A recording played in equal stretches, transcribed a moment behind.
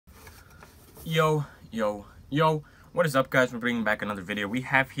Yo, what is up, guys? We're bringing back another video. We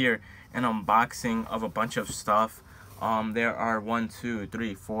have here an unboxing of a bunch of stuff. There are 1, 2,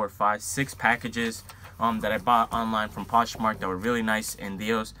 3, 4, 5, 6 packages that I bought online from Poshmark that were really nice in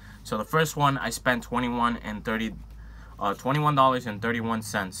deals. So the first one I spent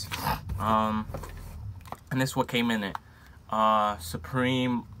 $21.31. And this is what came in it.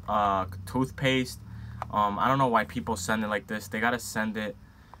 Supreme toothpaste. I don't know why people send it like this. They gotta send it.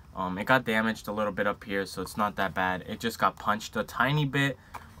 It got damaged a little bit up here, so it's not that bad. It just got punched a tiny bit.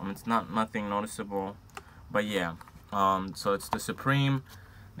 It's nothing noticeable, but yeah. So it's the Supreme.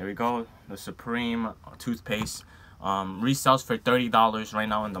 There we go. The Supreme toothpaste resells for $30 right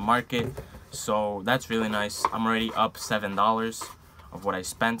now in the market, so that's really nice. I'm already up $7 of what I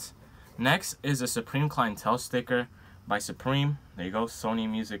spent. Next is a Supreme Clientele sticker by Supreme. There you go. Sony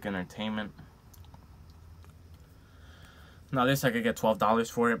Music Entertainment. Now this I could get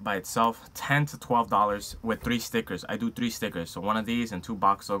 $12 for it by itself. $10 to $12 with 3 stickers. I do 3 stickers, so one of these and 2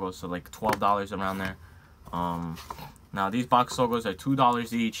 box logos, so like $12 around there. Now these box logos are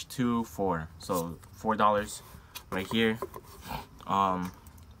 $2 each, 2, 4, so $4 right here. And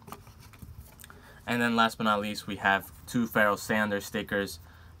then last but not least, we have 2 Pharoah Sanders stickers.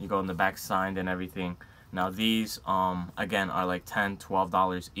 You go in the back, signed and everything. Now these again are like $10,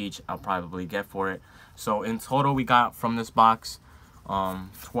 $12 each. I'll probably get for it. So in total we got from this box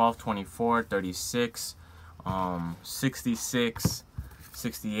 12, 24, 36, 66,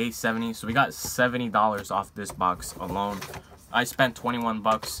 68, 70. So we got $70 off this box alone. I spent 21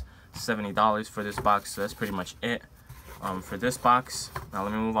 bucks, $70 for this box. So that's pretty much it for this box. Now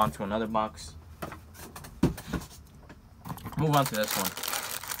let me move on to another box. Move on to this one.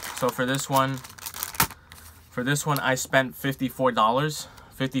 So for this one I spent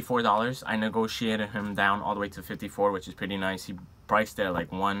 $54. I negotiated him down all the way to 54, which is pretty nice. He priced it at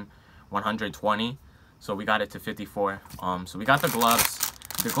like 120, so we got it to 54. So we got the gloves.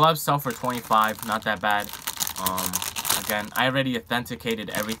 The gloves sell for 25, not that bad. Again, I already authenticated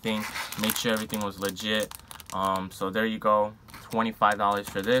everything, made sure everything was legit. So there you go, $25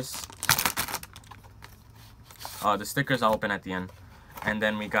 for this. The stickers I'll open at the end. And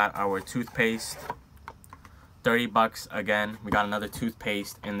then we got our toothpaste. 30 bucks again. We got another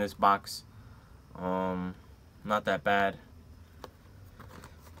toothpaste in this box. Not that bad.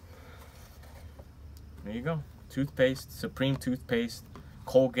 There you go. Toothpaste, Supreme toothpaste.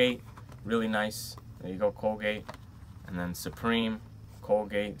 Colgate, really nice. There you go, Colgate. And then Supreme,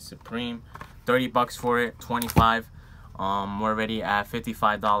 Colgate, Supreme. 30 bucks for it, 25. We're already at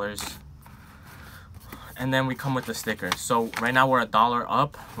 $55. And then we come with the sticker. So right now we're $1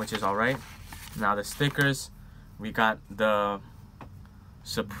 up, which is alright. Now the stickers. We got the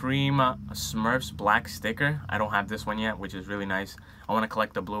Supreme Smurfs black sticker. I don't have this one yet, which is really nice. I want to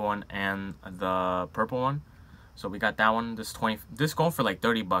collect the blue one and the purple one. So we got that one. This going for like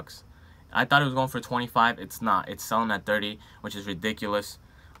 30 bucks. I thought it was going for 25. It's not. It's selling at 30, which is ridiculous.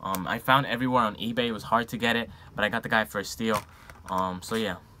 I found everywhere on eBay. It was hard to get it, but I got the guy for a steal. So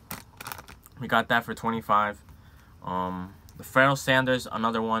yeah, we got that for 25. The Pharoah Sanders,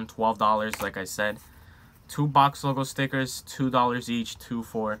 another one, $12, like I said. 2 box logo stickers, $2 each, 2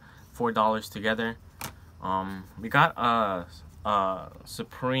 for $4 together. We got a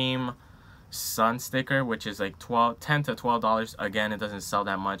Supreme Sun sticker, which is like $10 to $12. Again, it doesn't sell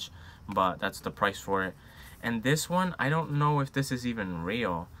that much, but that's the price for it. And this one, I don't know if this is even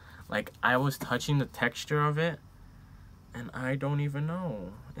real. Like, I was touching the texture of it, and I don't even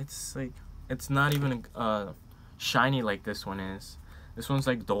know. It's like, it's not even shiny like this one is. This one's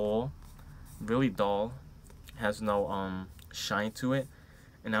like dull, really dull. Has no shine to it,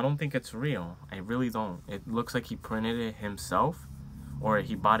 and I don't think it's real. I really don't. It looks like he printed it himself, or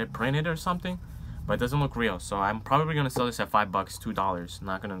he bought it printed or something, but it doesn't look real. So I'm probably gonna sell this at $5, $2.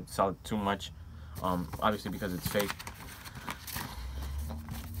 Not gonna sell it too much, obviously, because it's fake.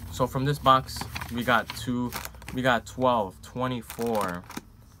 So from this box we got 12, 24,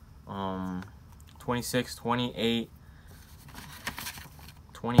 26, 28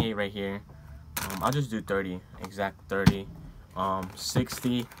 right here. I'll just do 30, exact 30.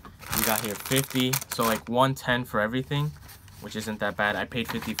 60, we got here 50, so like 110 for everything, which isn't that bad. I paid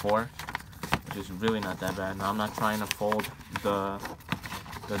 54, which is really not that bad. Now I'm not trying to fold the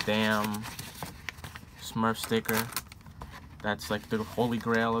damn Smurf sticker. That's like the holy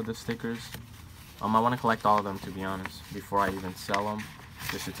grail of the stickers. I want to collect all of them, to be honest, before I even sell them,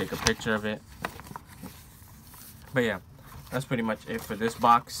 just to take a picture of it. But yeah, that's pretty much it for this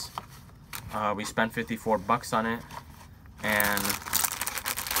box. We spent 54 bucks on it, and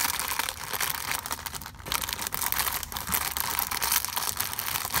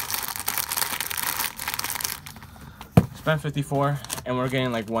Spent 54, and we're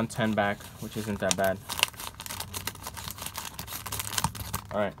getting like 110 back, which isn't that bad.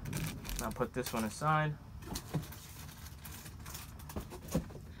 All right, now put this one aside.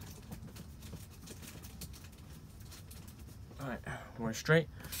 All right, we're straight.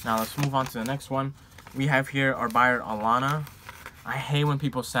 Now let's move on to the next one. We have here our buyer Alana. I hate when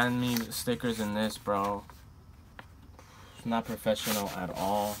people send me stickers in this, bro. It's not professional at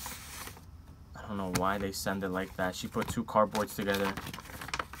all. I don't know why they send it like that. She put 2 cardboards together.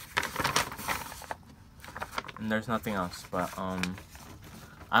 And there's nothing else. But I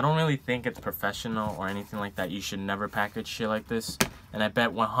don't really think it's professional or anything like that. You should never package shit like this. And I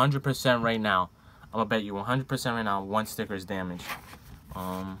bet 100% right now, I'm gonna bet you 100% right now, 1 sticker is damaged.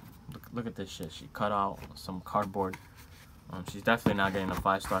 Look at this shit. She cut out some cardboard. She's definitely not getting a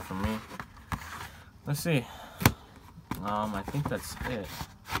 5-star from me. Let's see. I think that's it.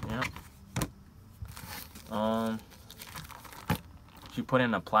 Yep. She put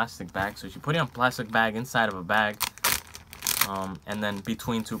in a plastic bag. So she put in a plastic bag inside of a bag. And then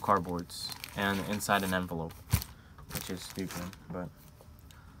between 2 cardboards. And inside an envelope. Which is stupid. But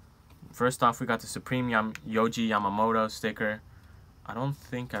first off, we got the Supreme Yohji Yamamoto sticker. I don't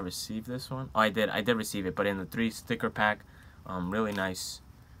think I received this one. Oh, I did. I did receive it. But in the 3 sticker pack. Really nice.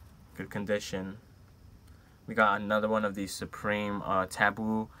 Good condition. We got another one of these Supreme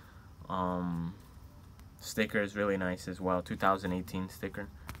Taboo stickers, really nice as well. 2018 sticker.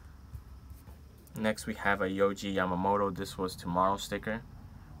 Next we have a Yohji Yamamoto. This was Tomorrow sticker.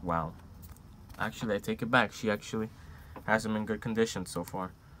 Wow. Actually, I take it back. She actually has them in good condition so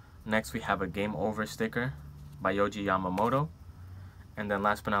far. Next we have a Game Over sticker by Yohji Yamamoto. And then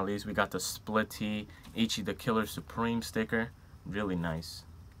last but not least, we got the Split T Ichi the Killer Supreme sticker. Really nice.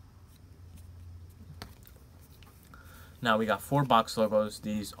 Now we got 4 box logos.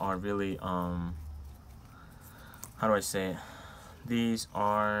 These are really, how do I say it? These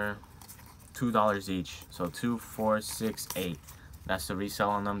are $2 each. So 2, 4, 6, 8. That's the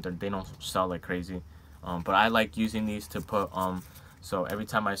resell on them. They don't sell like crazy. But I like using these to put, so every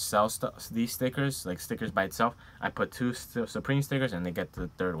time I sell these stickers, like stickers by itself, I put 2 Supreme stickers and they get the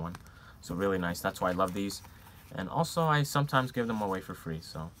 3rd one. So really nice. That's why I love these. And also I sometimes give them away for free.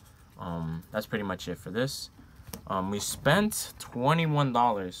 So that's pretty much it for this. We spent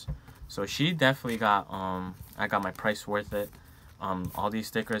 $21. So she definitely got, I got my price worth it. All these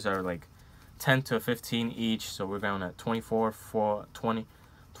stickers are like 10 to 15 each. So we're going at 24 for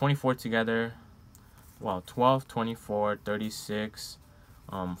 24 together. Well, 12, 24, 36,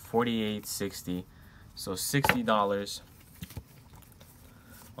 48, 60. So $60.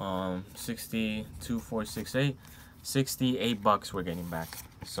 60, 2, 4, 6, 8. $68 we're getting back.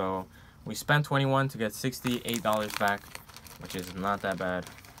 So we spent 21 to get $68 back, which is not that bad.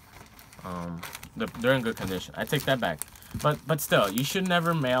 They're in good condition. I take that back. But still, you should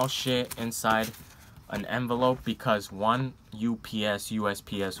never mail shit inside an envelope because one, UPS,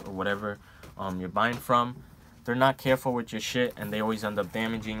 USPS, or whatever you're buying from, they're not careful with your shit and they always end up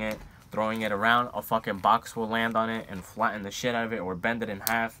damaging it, throwing it around. A fucking box will land on it and flatten the shit out of it or bend it in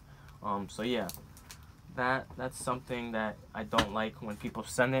half. So yeah, that's something that I don't like when people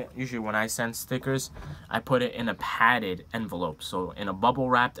send it. Usually when I send stickers, I put it in a padded envelope, so in a bubble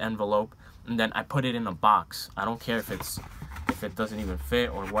wrapped envelope, and then I put it in a box. I don't care if it doesn't even fit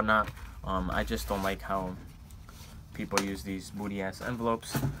or whatnot. I just don't like how people use these booty ass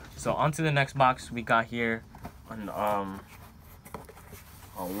envelopes. So on to the next box. We got here we got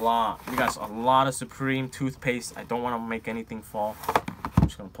a lot of Supreme toothpaste. I don't want to make anything fall. I'm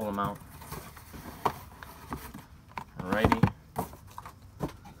just gonna pull them out. Alrighty.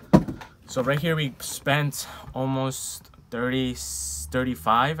 So right here we spent almost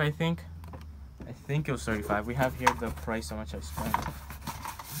 35, I think it was 35. We have here the price how much I spent.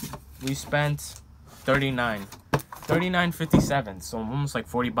 We spent 39.57, so almost like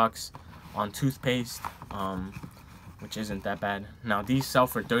 $40 on toothpaste, which isn't that bad. Now these sell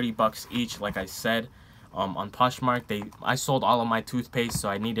for $30 each, like I said. On Poshmark, I sold all of my toothpaste, so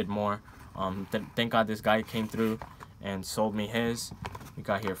I needed more. Thank God this guy came through and sold me his. We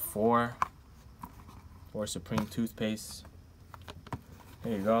got here four Supreme toothpaste.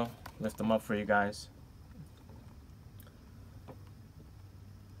 There you go. Lift them up for you guys.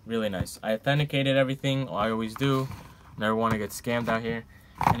 Really nice. I authenticated everything. I always do. Never want to get scammed out here.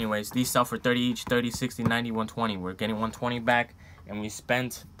 Anyways, these sell for 30 each, 30, 60, 90, 120. We're getting 120 back, and we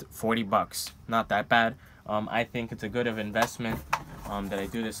spent $40. Not that bad. I think it's a good of investment that I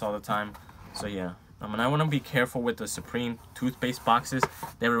do this all the time. So yeah, and I want to be careful with the Supreme toothpaste boxes.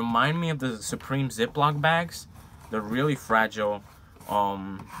 They remind me of the Supreme Ziploc bags. They're really fragile,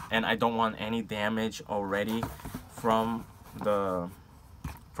 and I don't want any damage already from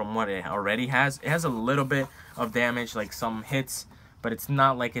what it already has. It has a little bit of damage, like some hits, but it's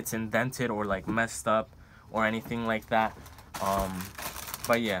not like it's indented or like messed up or anything like that.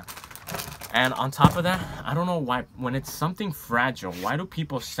 But yeah. And on top of that, I don't know why, when it's something fragile, why do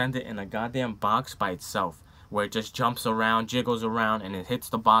people send it in a goddamn box by itself, where it just jumps around, jiggles around, and it hits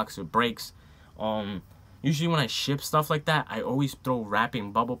the box, it breaks? Usually when I ship stuff like that, I always throw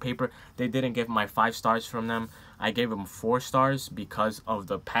wrapping bubble paper. They didn't give my 5 stars from them. I gave them 4 stars because of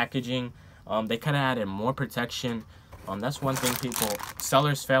the packaging. They could have added more protection. That's one thing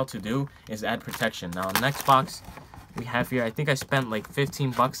sellers fail to do, is add protection. Now, the next box we have here, I think I spent like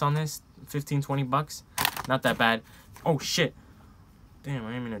 15 bucks on this. 15, 20 bucks. Not that bad. Oh, shit. Damn, I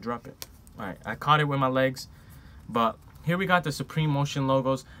didn't mean to drop it. Alright, I caught it with my legs. But here we got the Supreme Motion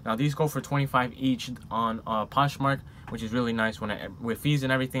logos. Now, these go for $25 each on Poshmark, which is really nice. With fees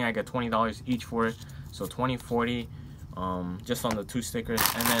and everything, I get $20 each for it. So 20, 40, just on the 2 stickers.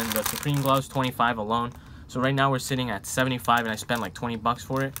 And then the Supreme gloves, 25 alone. So right now we're sitting at 75, and I spent like 20 bucks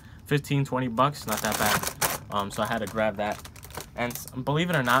for it. 15, 20 bucks, not that bad. So I had to grab that. And believe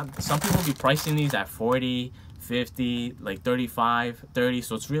it or not, some people be pricing these at 40, 50, like 35, 30.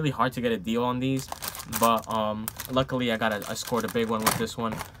 So it's really hard to get a deal on these. But luckily I scored a big one with this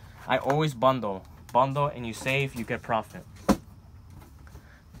one. I always bundle, and you save, you get profit.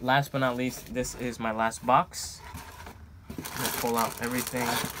 Last but not least, this is my last box. I'm gonna pull out everything.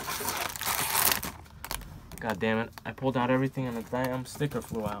 God damn it, I pulled out everything and the damn sticker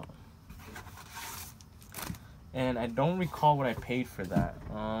flew out. And I don't recall what I paid for that.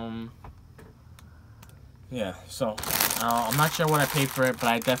 Yeah, so I'm not sure what I paid for it, but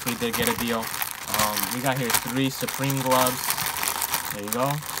I definitely did get a deal. We got here 3 Supreme gloves. There you go.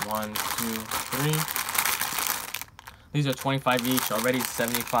 1, 2, 3. These are 25 each, already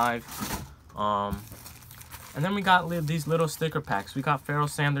 75. And then we got these little sticker packs. We got Pharoah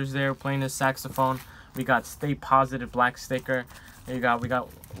Sanders there playing his saxophone. We got Stay Positive black sticker. There you go. We got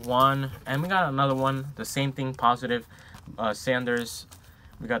one, and we got another one. The same thing, Positive Sanders.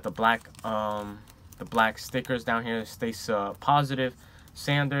 We got the black stickers down here. Stay Positive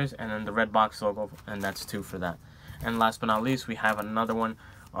Sanders, and then the red box logo, and that's 2 for that. And last but not least, we have another one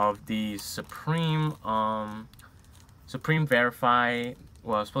of the Supreme Verify.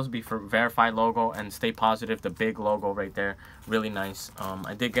 Well, it's supposed to be for Verify logo and Stay Positive, the big logo right there. Really nice.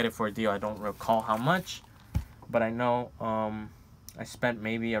 I did get it for a deal. I don't recall how much, but I know I spent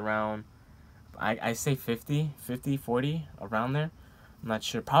maybe around, I say 50, 40, around there. I'm not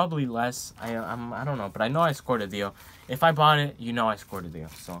sure, probably less. I don't know, but I know I scored a deal. If I bought it, you know I scored a deal.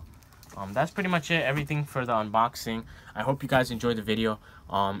 So that's pretty much it, everything for the unboxing. I hope you guys enjoyed the video,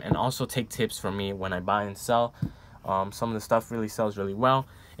 and also take tips from me when I buy and sell. Some of the stuff really sells really well.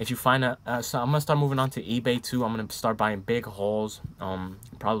 If you find so I'm gonna start moving on to eBay too. I'm gonna start buying big hauls.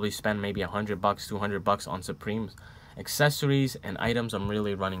 Probably spend maybe $100, $200 on Supreme's accessories and items. I'm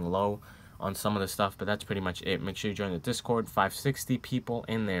really running low on some of the stuff, but that's pretty much it. Make sure you join the Discord. 560 people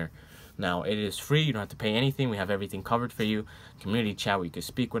in there. Now, it is free. You don't have to pay anything. We have everything covered for you. Community chat where you can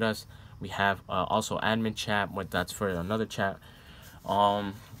speak with us. We have also admin chat, that's for another chat.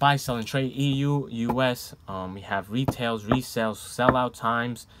 Buy, sell, and trade, EU, US. We have retails, resales, sellout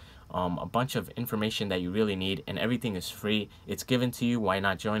times, a bunch of information that you really need, and everything is free. It's given to you. Why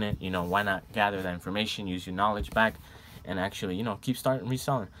not join it? Why not gather that information, use your knowledge back, and actually, keep starting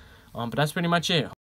reselling. But that's pretty much it.